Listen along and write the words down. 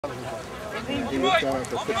He was down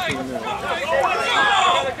for 15 minutes. And he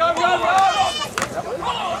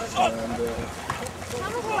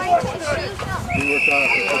worked on it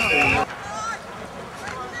for 15 minutes.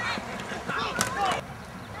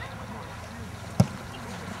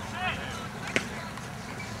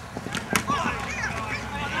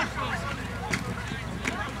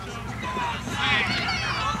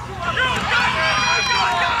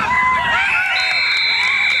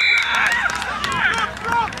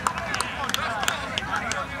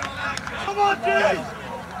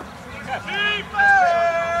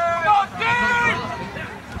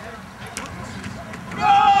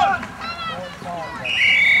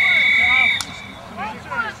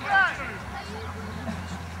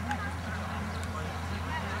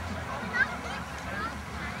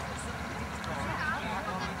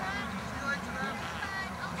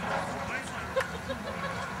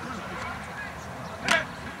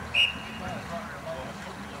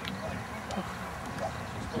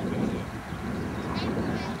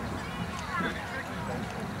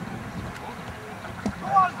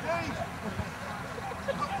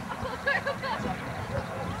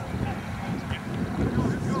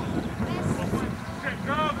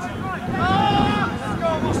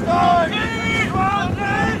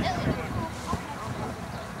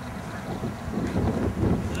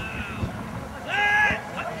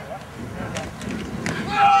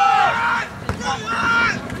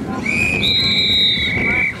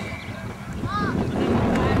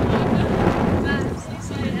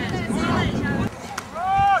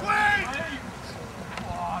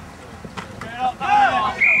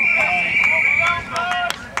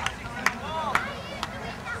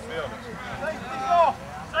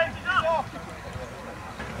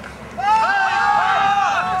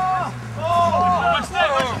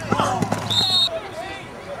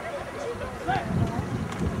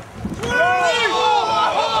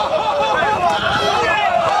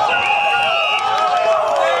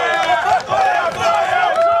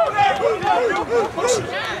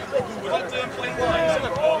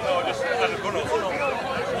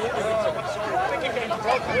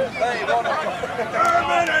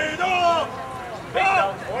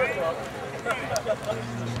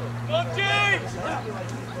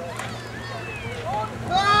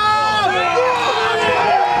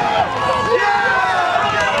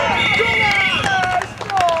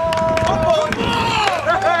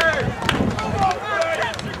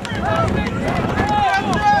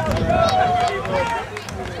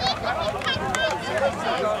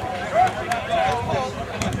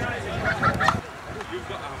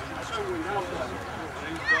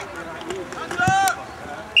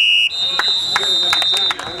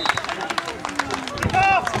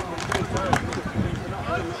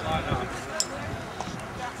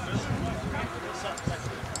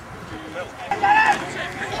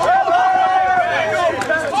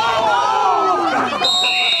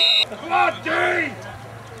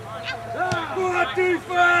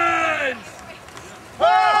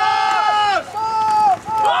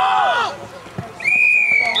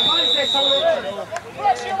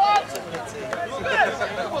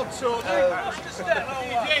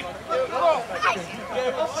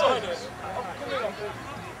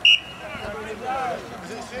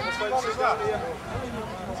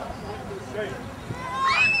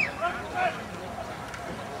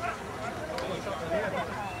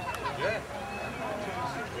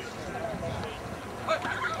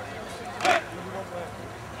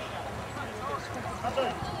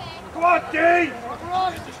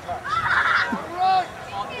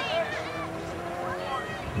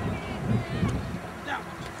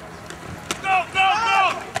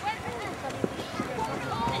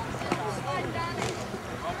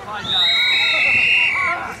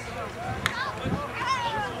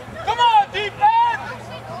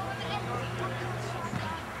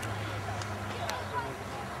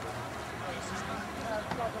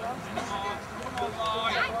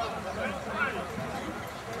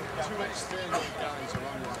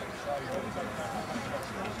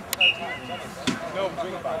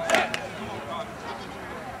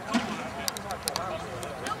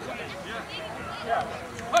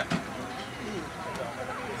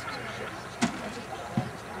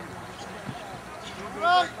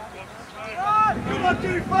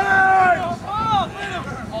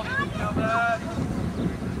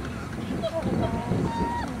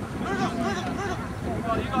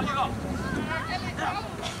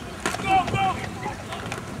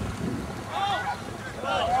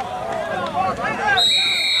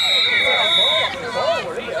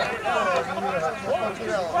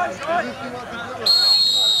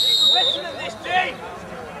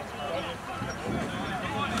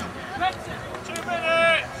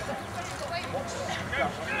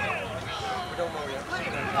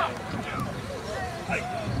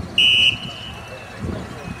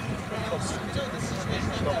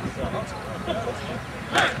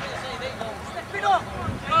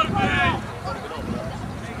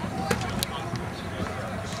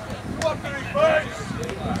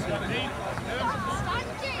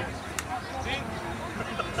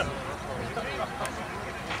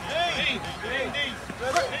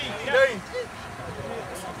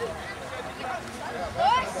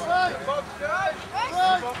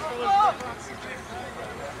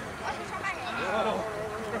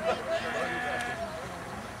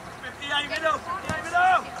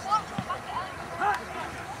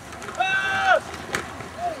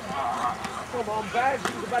 Come on, Ben,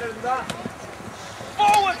 you better than that.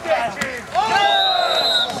 Forward, Dave! Oh!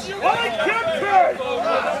 What a captain!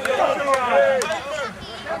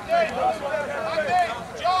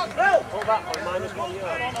 John! Pull that one, -1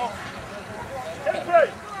 yard. Captain!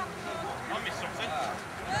 I missed something.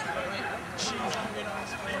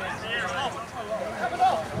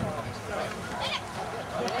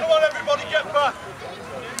 Come on, everybody, get back!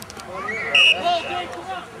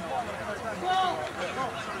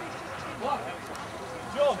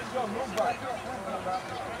 John, run back.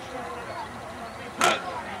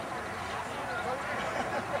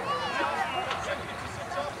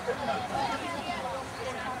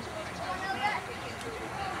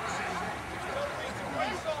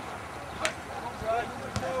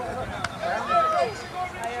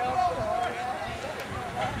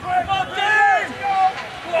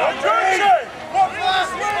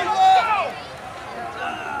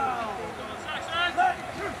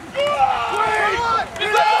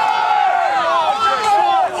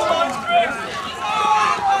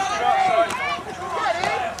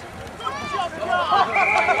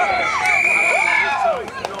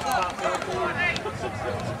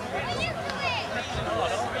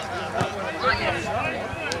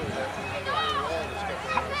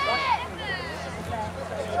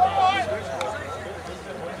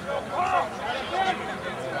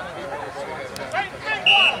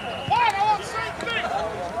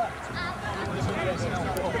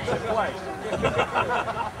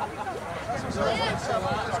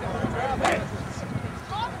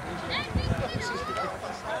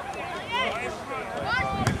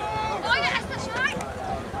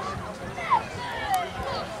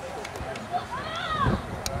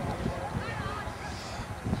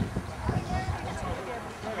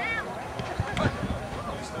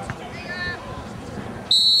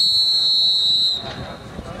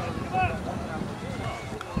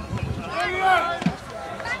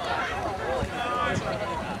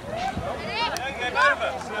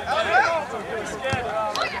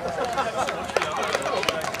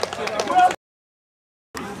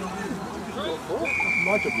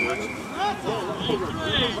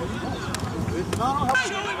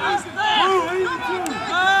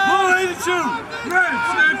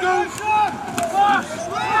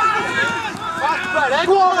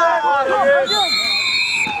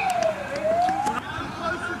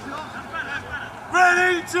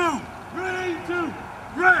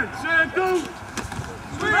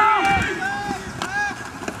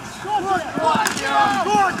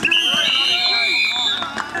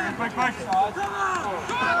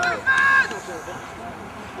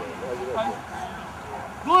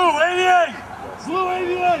 Blue 88! Blue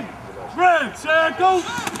 88! Red, circle!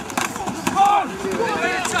 On!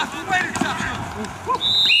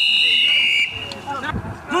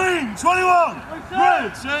 Green 21!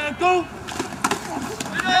 Red, circle!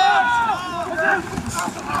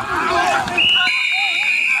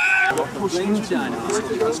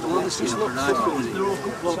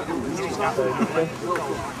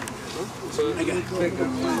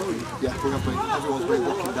 Yeah, we're going to play. Everyone's been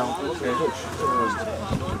looking down.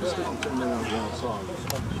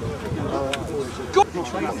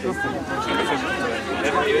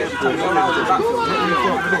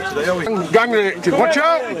 Gang reactive, watch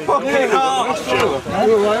out!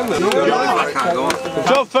 Good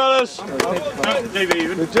job, fellas!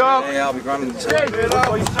 Good job! Yeah, I'll be grabbing the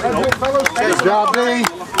Good job, D!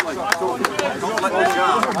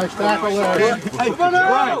 Nice tackle there.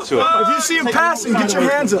 If you see him passing, get your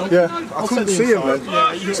hands up. Yeah, I couldn't see him then.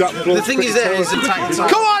 The thing is there is the tank.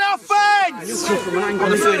 Come on, offense!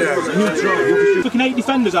 Fucking 8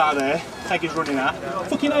 defenders out there, Teggy's running at.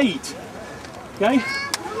 Fucking 8. Okay?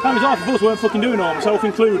 That was half of us weren't fucking doing all, myself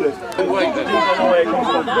included. Everyone's going to go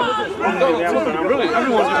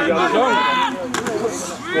down.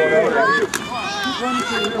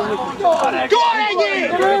 Go on, Eggy!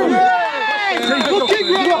 Fucking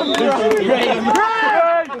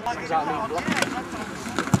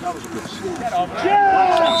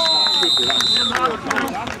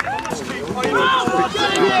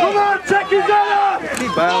come on, check his head!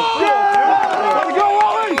 Keep out! Go,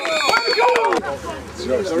 Ollie!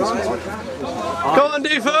 Come on,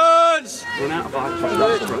 defense!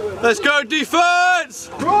 Let's go, defense!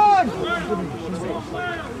 Run!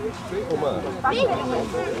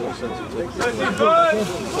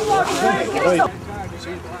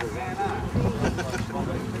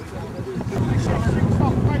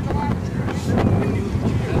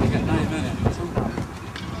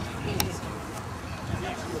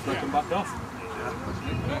 Back off.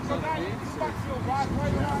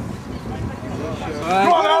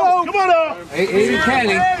 Come on up! Come on up! Hey,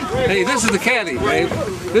 Kenny. Hey, this is the caddy, mate.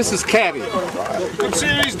 This is caddy. Good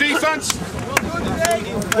series defence.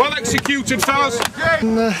 Well executed, fellas.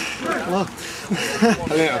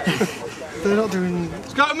 They're not doing.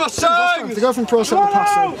 Let's go Mustangs! To go from pro centre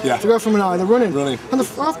passing, to go from an eye, they're running. And the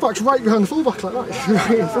half-back's right behind the full-back like that. It's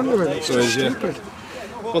right in front of him. It's so stupid.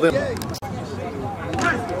 Well,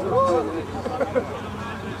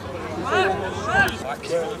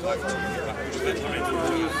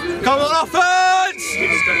 come on, offense!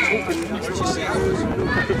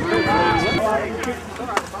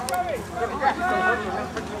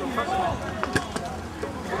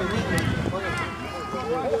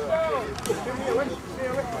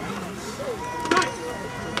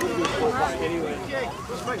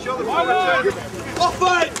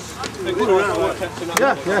 Offense!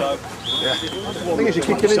 Yeah. I think as you're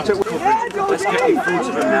kicking into it. Let's get in front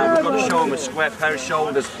of him now. We've got to show him a square pair of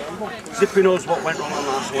shoulders. Zippy knows what went wrong on the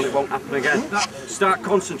last one, it won't happen again. Start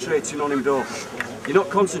concentrating on him though. You're not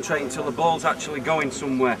concentrating until the ball's actually going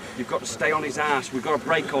somewhere. You've got to stay on his arse. We've got to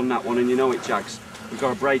break on that one, and you know it, Jags. We've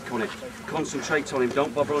got to break on it. Concentrate on him,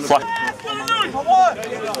 don't bother on the break.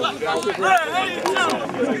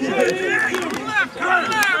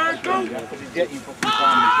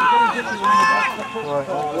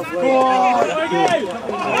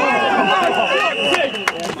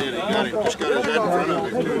 Just got his head in front of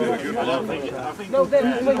him.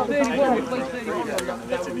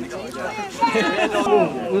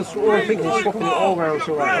 We're thinking of swapping it all around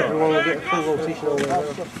so that everyone will get a full rotation all around.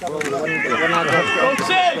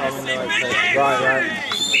 Right.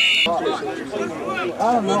 I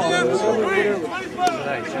don't know.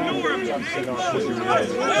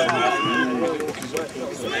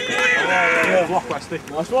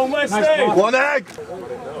 Nice one, Westy! One egg!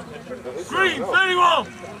 Green, 31!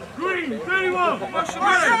 Green, 31! What's the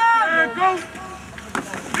matter? Go!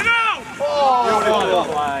 Get out! Oh!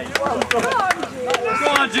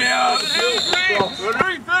 Come on, Gio!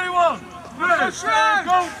 Green, 31!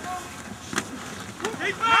 Go!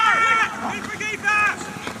 Keeper! Keeper!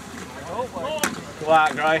 Go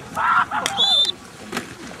out, Gray.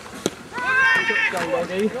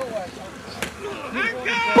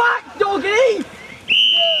 Back, doggy!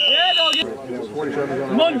 Yeah, doggy!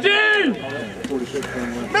 Come on, dude!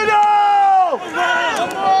 Middle!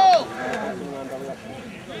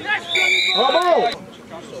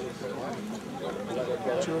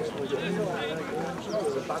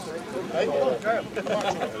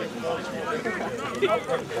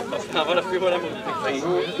 I've had a few when I'm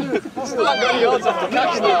still not got any odds after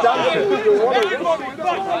catching it down.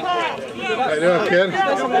 How you doing, kid?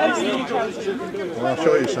 Well, I'll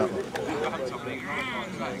show you something.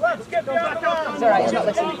 It's alright, he's not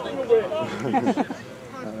listening.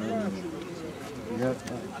 Yeah,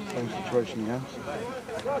 same situation, yeah.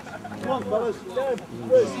 Come on, fellas.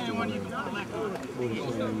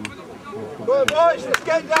 Go on, boys, let's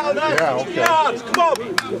get down there. Yeah, 60 yards, come on.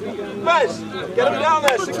 Bez, get him down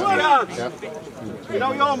there, 60 yards. Yeah. You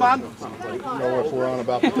know your man. Know if we're on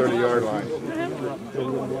about the 30-yard line.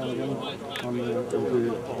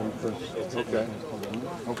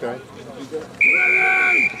 Okay.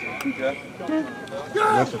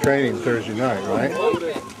 That's the training Thursday night, right?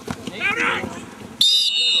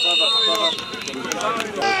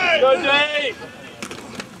 Good, Dave!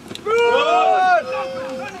 Good!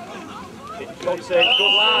 Good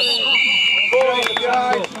lad!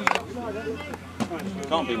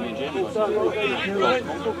 Can't be me and Jim.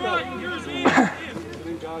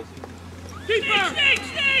 Keeper!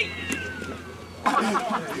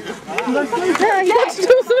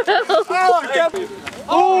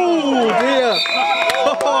 Oh dear!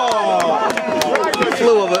 He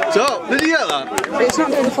flew over the top. Did you get that? It's not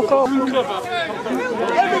going to fuck off.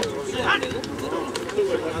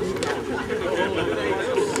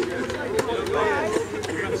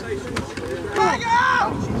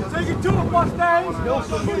 Take it to him, Mustangs! Go,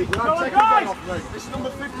 guys! It's number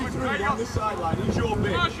 53 on this sideline. He's your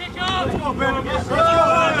bit. Come on, Ben. Get it,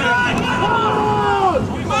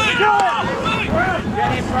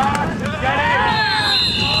 Brad. Get it.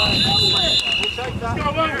 We'll take that. Go,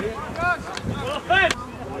 Ben.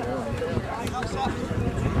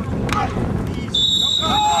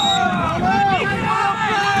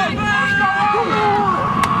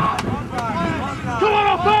 Come on,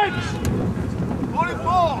 offense!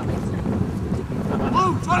 44!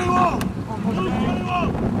 Blue, 21! Blue, 21!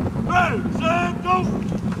 Ready, set, go!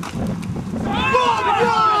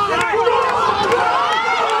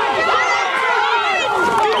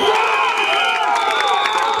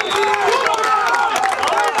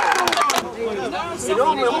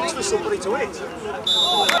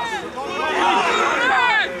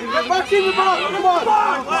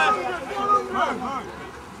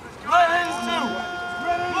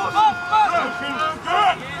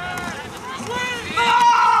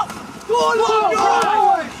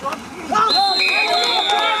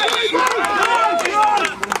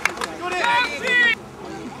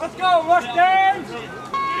 Let's go, Mustangs!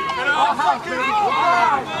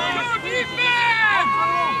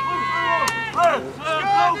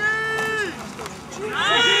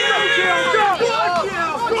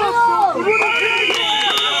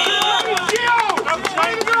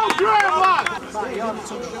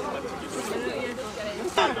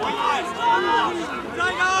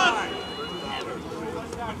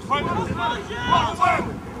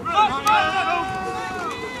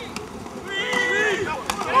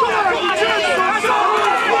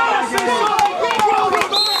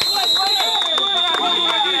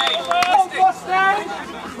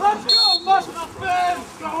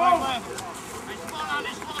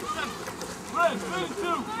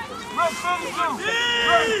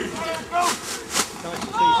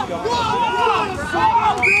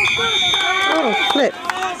 Oh, flip.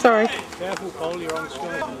 Sorry. Careful, Cole, you're on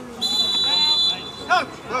screen.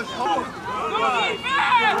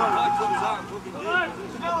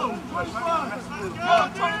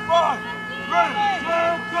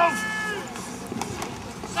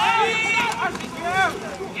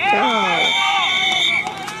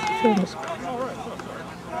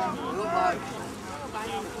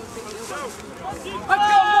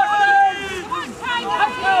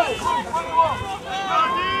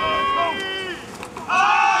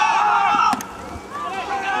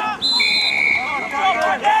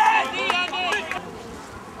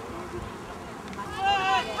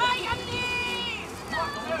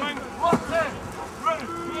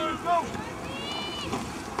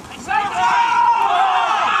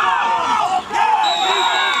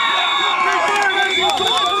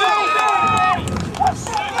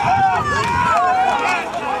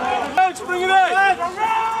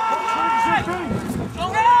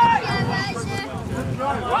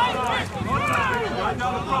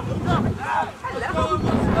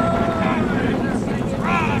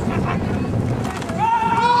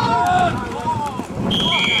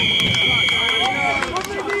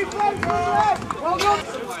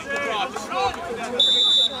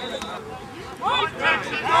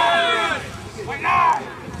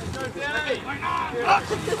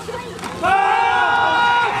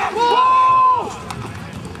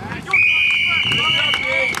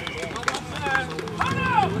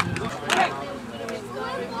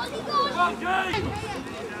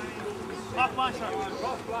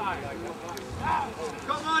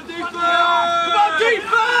 Come on, defense! Come on,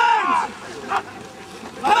 defense!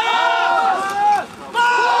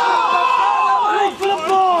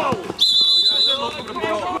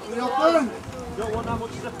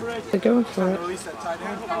 They're going for it.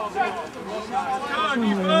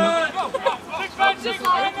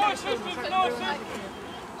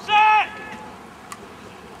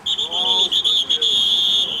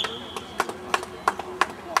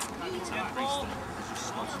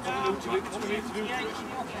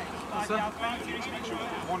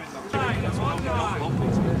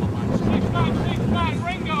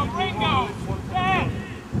 Ringo!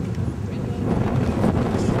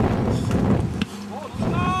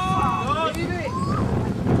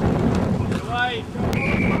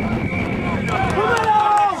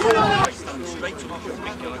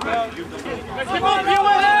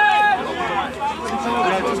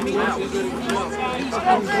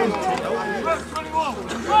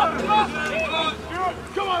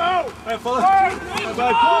 Come on out! Hey, follow.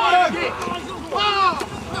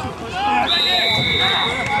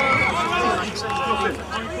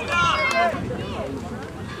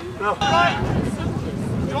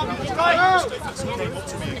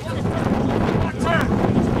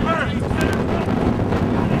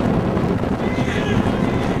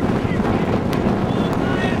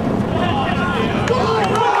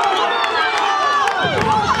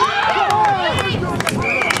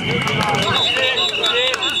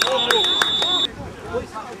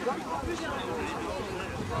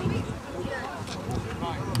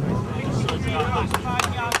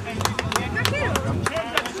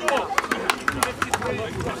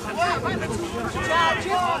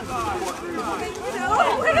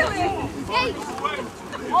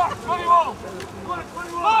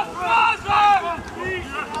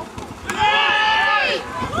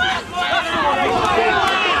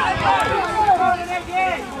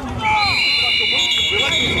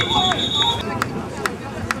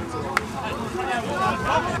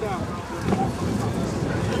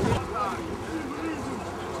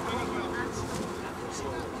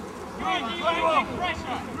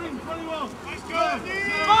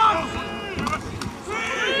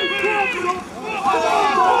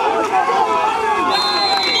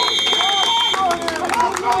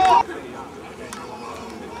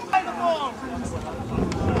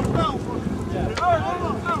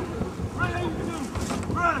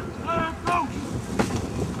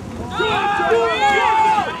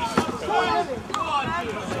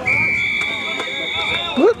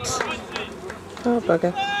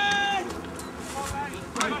 bugger.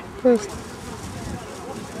 Where's...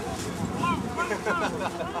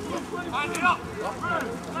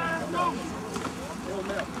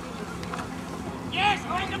 Yes,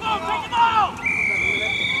 take the ball, take the ball!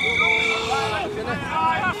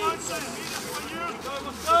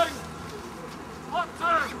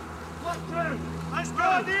 Let's go,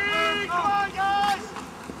 Dean! Come on, guys!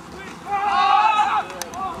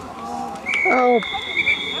 Oh,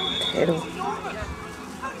 it'll...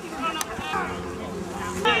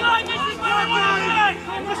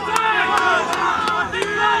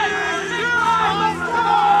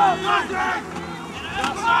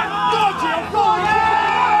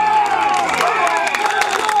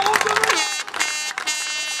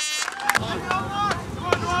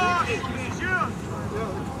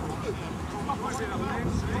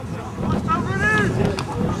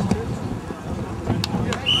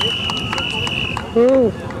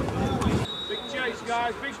 Ooh. Big chase,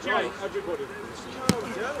 guys, big chase. Everybody.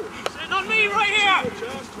 Sitting on me right here.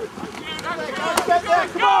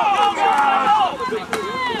 Go!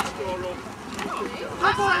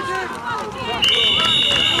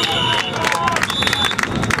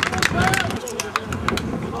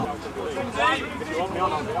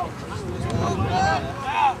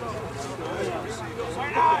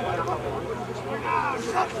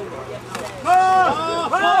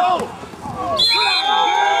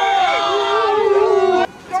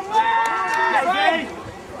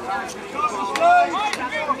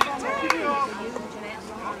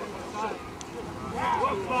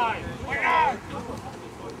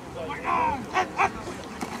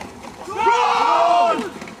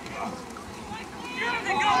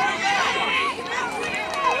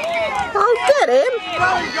 I'll get him!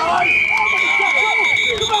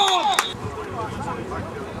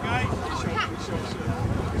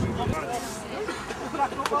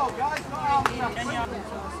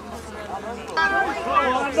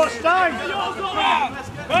 Mustangs!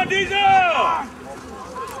 Go Diesel!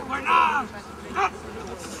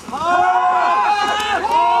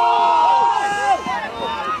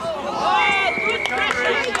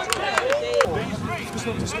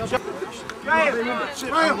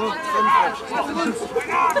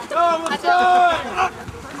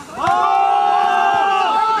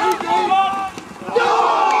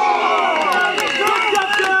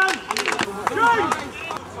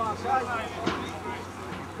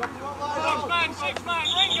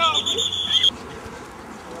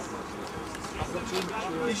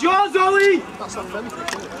 It's yours, Ollie! That's not friendly. I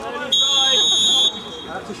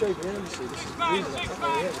have to show you the end, you see. This is the reason that's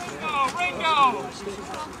not here. Ringo!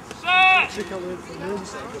 Set! Trick I learned from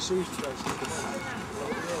Merseyside, as soon as you guys think about it.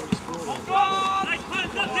 Nice put,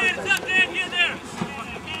 it's up there, get there!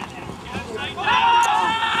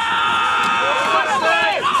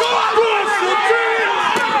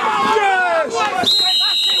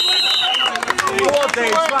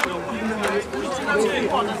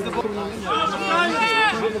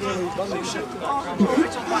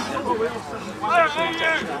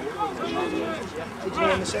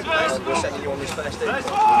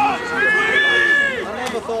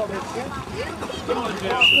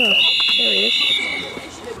 There he is.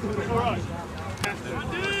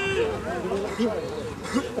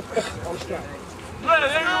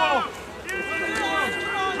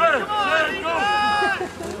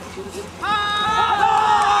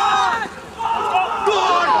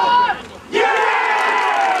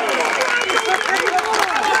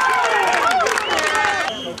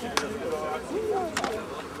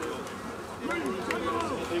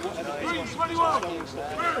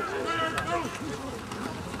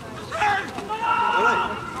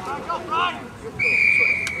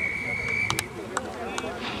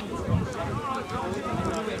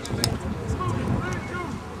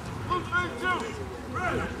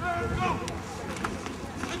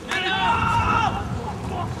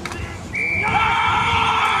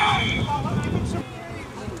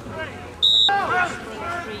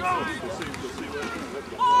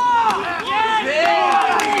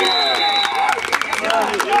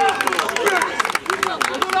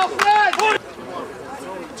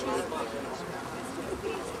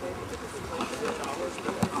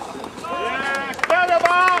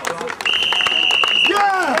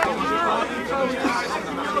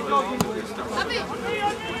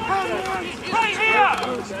 Right here!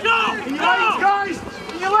 Go! In your lanes, guys!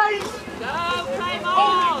 In your lanes!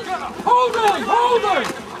 Hold him! Hold him!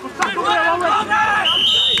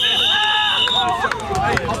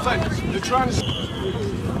 Offense, they're trying to...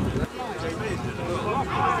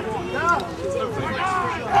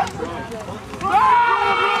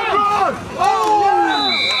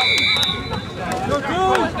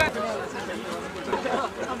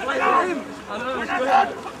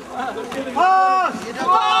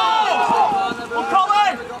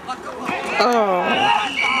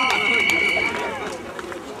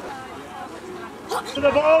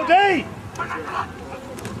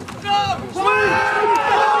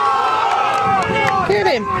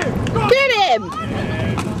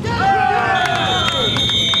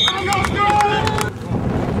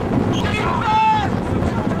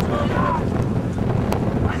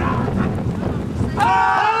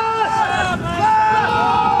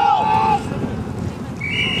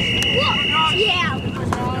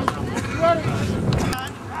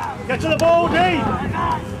 to the ball, D!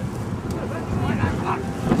 Pass!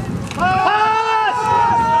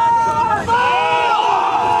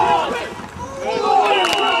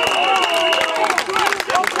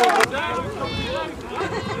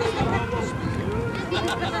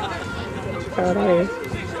 Oh, there he is.